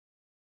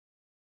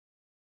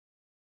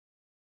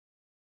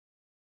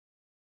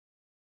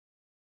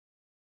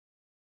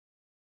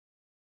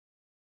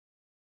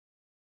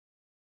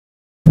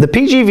The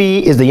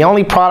PGV is the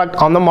only product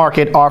on the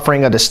market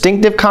offering a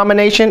distinctive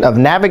combination of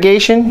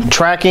navigation,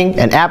 tracking,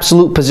 and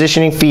absolute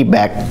positioning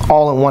feedback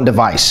all in one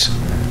device.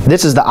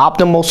 This is the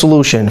optimal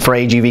solution for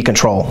AGV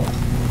control.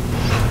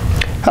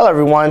 Hello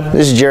everyone,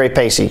 this is Jerry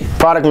Pacey,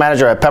 Product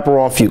Manager at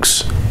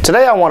Pepperl+Fuchs.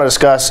 Today I want to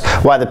discuss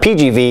why the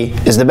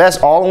PGV is the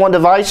best all-in-one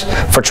device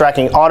for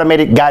tracking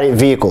automated guided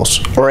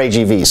vehicles, or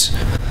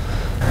AGVs.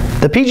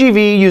 The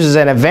PGV uses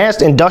an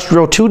advanced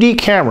industrial 2D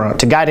camera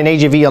to guide an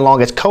AGV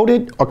along its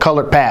coded or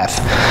colored path.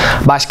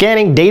 By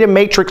scanning data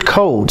matrix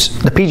codes,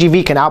 the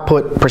PGV can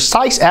output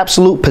precise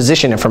absolute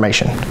position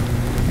information.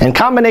 In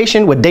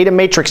combination with data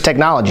matrix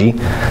technology,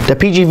 the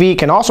PGV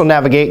can also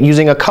navigate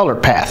using a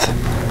colored path.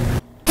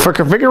 For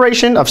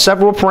configuration of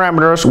several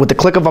parameters with the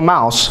click of a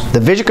mouse, the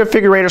Vision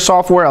Configurator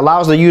software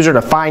allows the user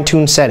to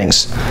fine-tune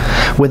settings.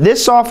 With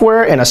this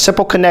software and a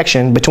simple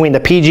connection between the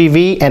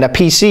PGV and a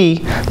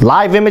PC,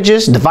 live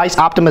images, device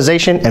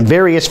optimization, and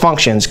various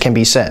functions can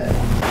be set.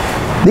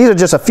 These are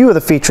just a few of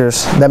the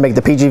features that make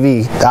the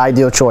PGV the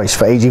ideal choice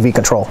for AGV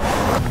control.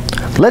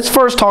 Let's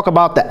first talk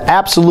about the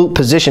absolute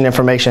position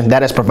information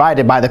that is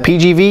provided by the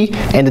PGV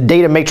and the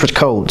data matrix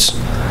codes.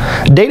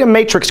 Data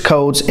matrix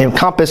codes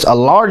encompass a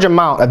large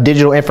amount of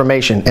digital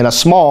information in a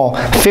small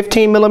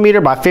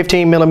 15mm by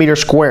 15mm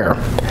square.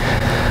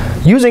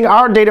 Using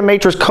our data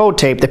matrix code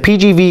tape, the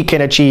PGV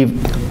can achieve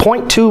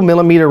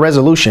 0.2mm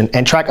resolution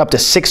and track up to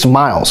 6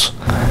 miles.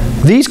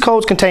 These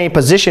codes contain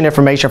position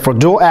information for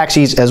dual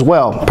axes as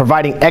well,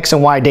 providing X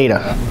and Y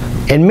data.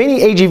 In many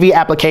AGV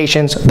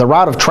applications, the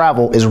route of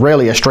travel is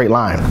rarely a straight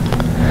line.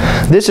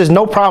 This is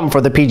no problem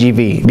for the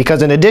PGV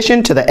because in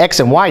addition to the X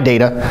and Y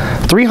data,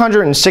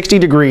 360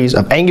 degrees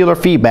of angular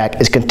feedback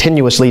is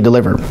continuously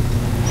delivered.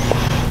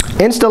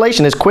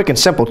 Installation is quick and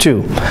simple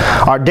too.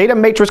 Our data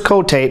matrix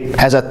code tape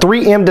has a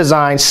 3M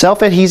design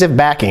self-adhesive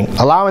backing,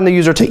 allowing the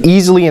user to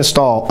easily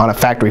install on a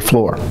factory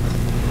floor.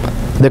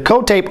 The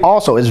code tape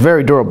also is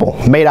very durable,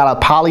 made out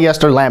of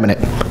polyester laminate.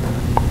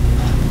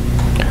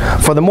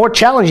 For the more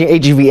challenging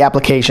AGV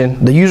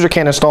application, the user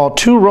can install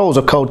 2 rows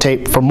of code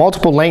tape for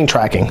multiple lane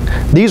tracking.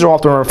 These are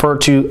often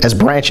referred to as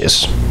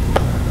branches.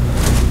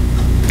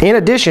 In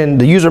addition,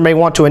 the user may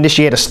want to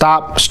initiate a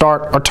stop,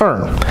 start, or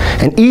turn.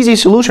 An easy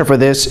solution for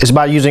this is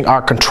by using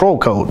our control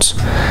codes.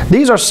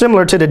 These are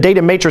similar to the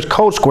data matrix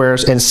code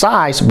squares in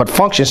size but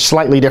function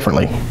slightly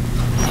differently.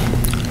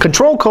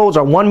 Control codes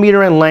are 1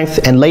 meter in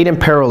length and laid in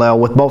parallel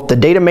with both the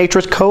data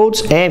matrix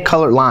codes and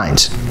colored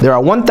lines. There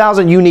are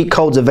 1,000 unique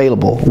codes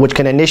available, which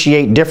can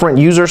initiate different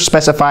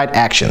user-specified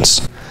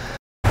actions.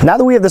 Now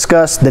that we have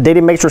discussed the data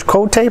matrix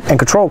code tape and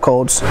control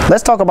codes,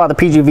 let's talk about the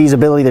PGV's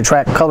ability to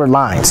track colored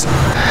lines.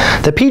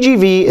 The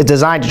PGV is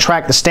designed to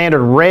track the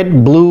standard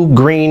red, blue,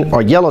 green,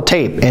 or yellow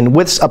tape in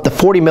widths up to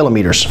 40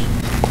 millimeters.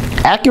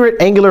 Accurate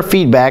angular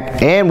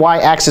feedback and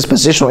Y-axis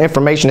positional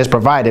information is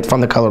provided from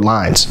the colored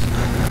lines.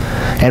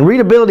 And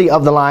readability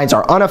of the lines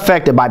are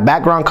unaffected by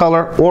background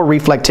color or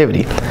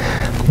reflectivity.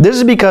 This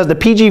is because the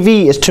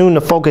PGV is tuned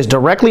to focus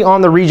directly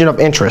on the region of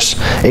interest,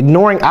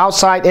 ignoring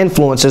outside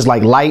influences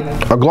like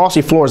light or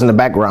glossy floors in the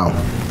background.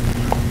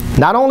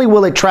 Not only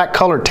will it track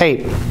colored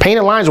tape,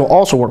 painted lines will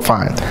also work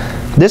fine.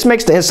 This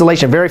makes the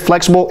installation very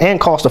flexible and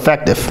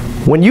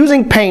cost-effective. When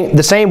using paint,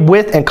 the same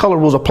width and color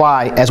rules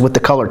apply as with the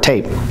colored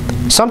tape.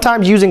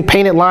 Sometimes using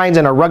painted lines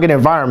in a rugged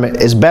environment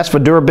is best for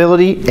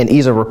durability and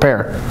ease of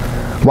repair.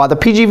 While the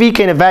PGV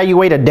can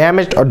evaluate a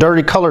damaged or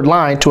dirty colored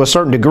line to a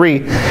certain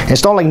degree,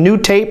 installing new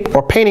tape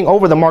or painting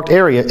over the marked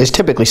area is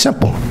typically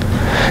simple.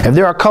 If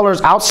there are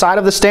colors outside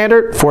of the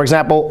standard, for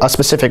example, a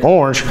specific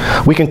orange,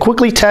 we can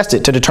quickly test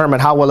it to determine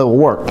how well it will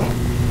work.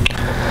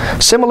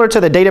 Similar to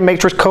the data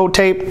matrix code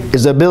tape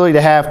is the ability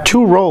to have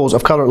 2 rows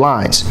of colored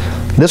lines.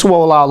 This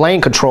will allow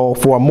lane control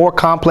for a more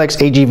complex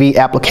AGV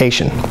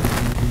application.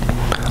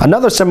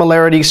 Another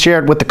similarity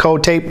shared with the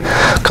code tape,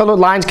 colored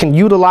lines can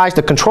utilize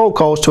the control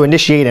codes to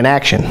initiate an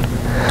action.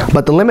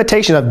 But the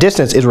limitation of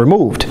distance is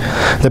removed.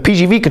 The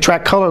PGV can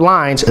track colored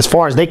lines as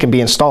far as they can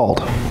be installed.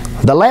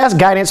 The last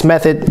guidance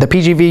method the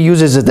PGV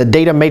uses is the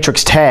data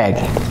matrix tag.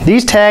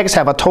 These tags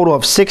have a total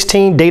of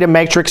 16 data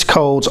matrix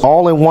codes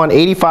all in one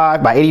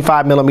 85 by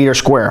 85 millimeter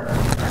square.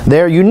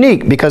 They are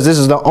unique because this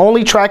is the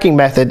only tracking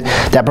method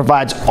that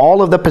provides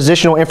all of the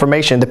positional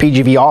information the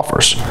PGV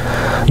offers.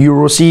 You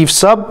will receive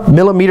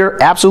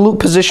sub-millimeter absolute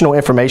positional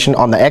information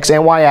on the X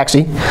and Y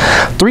axis,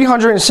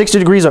 360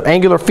 degrees of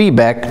angular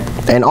feedback,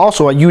 and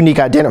also a unique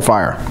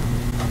identifier.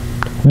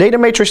 Data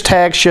matrix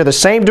tags share the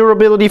same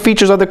durability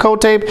features of the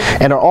code tape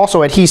and are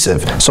also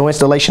adhesive, so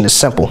installation is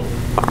simple.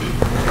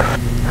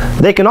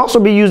 They can also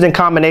be used in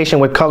combination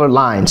with colored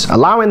lines,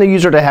 allowing the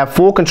user to have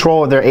full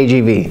control of their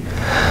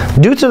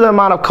AGV. Due to the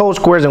amount of code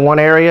squares in one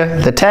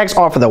area, the tags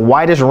offer the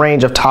widest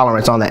range of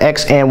tolerance on the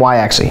X and Y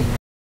axis.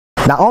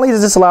 Not only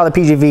does this allow the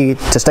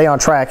PGV to stay on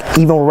track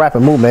even with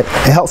rapid movement,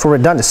 it helps with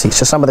redundancy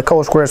so some of the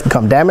code squares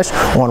become damaged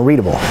or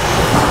unreadable.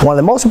 One of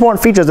the most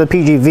important features of the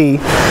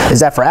PGV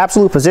is that for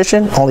absolute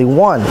position, only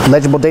one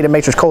legible data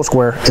matrix code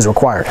square is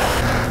required.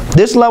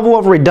 This level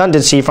of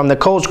redundancy from the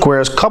code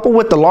squares, coupled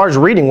with the large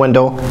reading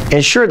window,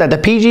 ensure that the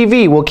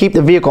PGV will keep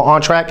the vehicle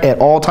on track at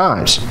all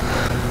times.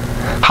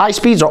 High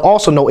speeds are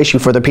also no issue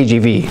for the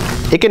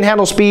PGV. It can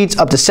handle speeds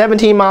up to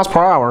 17 miles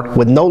per hour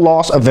with no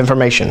loss of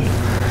information.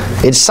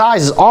 Its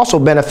size is also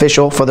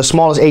beneficial for the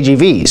smallest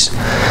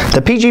AGVs.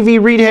 The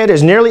PGV read head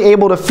is nearly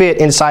able to fit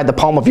inside the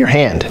palm of your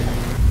hand.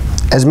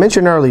 As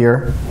mentioned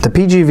earlier, the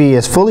PGV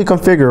is fully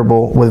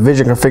configurable with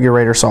Vision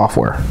Configurator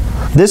software.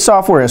 This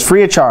software is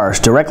free of charge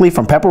directly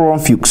from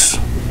Pepperl+Fuchs.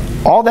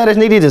 All that is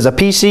needed is a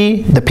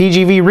PC, the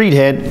PGV read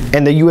head,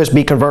 and the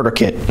USB converter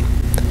kit.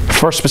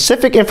 For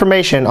specific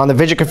information on the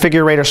Vision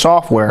Configurator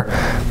software,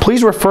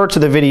 please refer to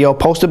the video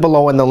posted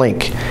below in the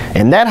link.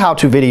 In that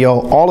how-to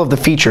video, all of the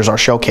features are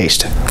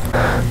showcased.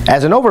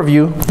 As an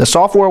overview, the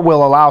software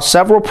will allow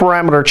several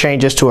parameter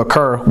changes to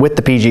occur with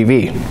the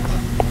PGV.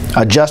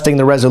 Adjusting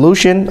the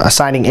resolution,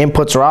 assigning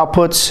inputs or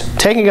outputs,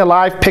 taking a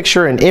live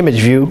picture and image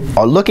view,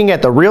 or looking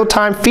at the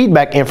real-time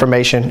feedback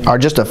information are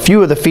just a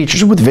few of the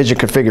features with Vision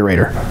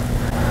Configurator.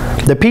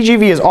 The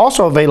PGV is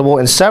also available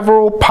in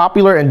several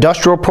popular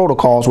industrial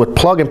protocols with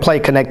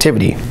plug-and-play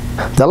connectivity.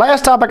 The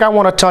last topic I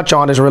want to touch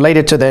on is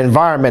related to the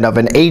environment of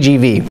an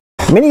AGV.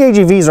 Many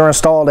AGVs are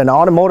installed in an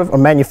automotive or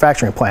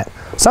manufacturing plant.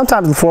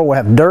 Sometimes the floor will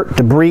have dirt,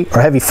 debris, or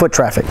heavy foot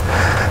traffic.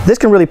 This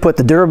can really put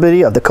the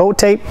durability of the code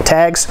tape,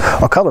 tags,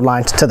 or color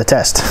lines to the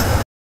test.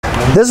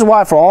 This is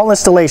why for all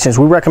installations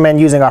we recommend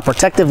using our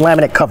protective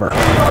laminate cover.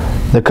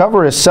 The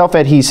cover is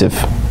self-adhesive,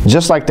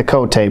 just like the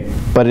code tape,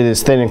 but it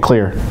is thin and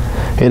clear.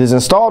 It is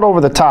installed over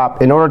the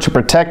top in order to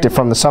protect it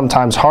from the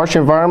sometimes harsh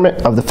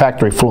environment of the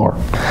factory floor.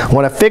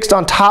 When affixed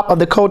on top of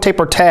the code tape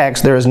or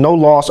tags, there is no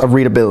loss of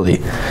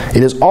readability.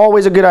 It is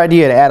always a good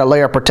idea to add a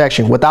layer of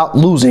protection without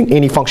losing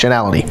any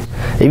functionality.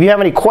 If you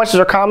have any questions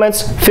or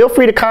comments, feel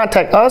free to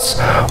contact us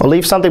or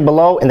leave something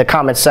below in the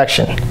comments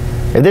section.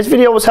 If this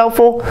video was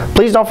helpful,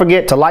 please don't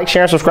forget to like,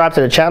 share, and subscribe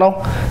to the channel,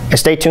 and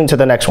stay tuned to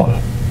the next one.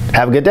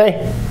 Have a good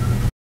day.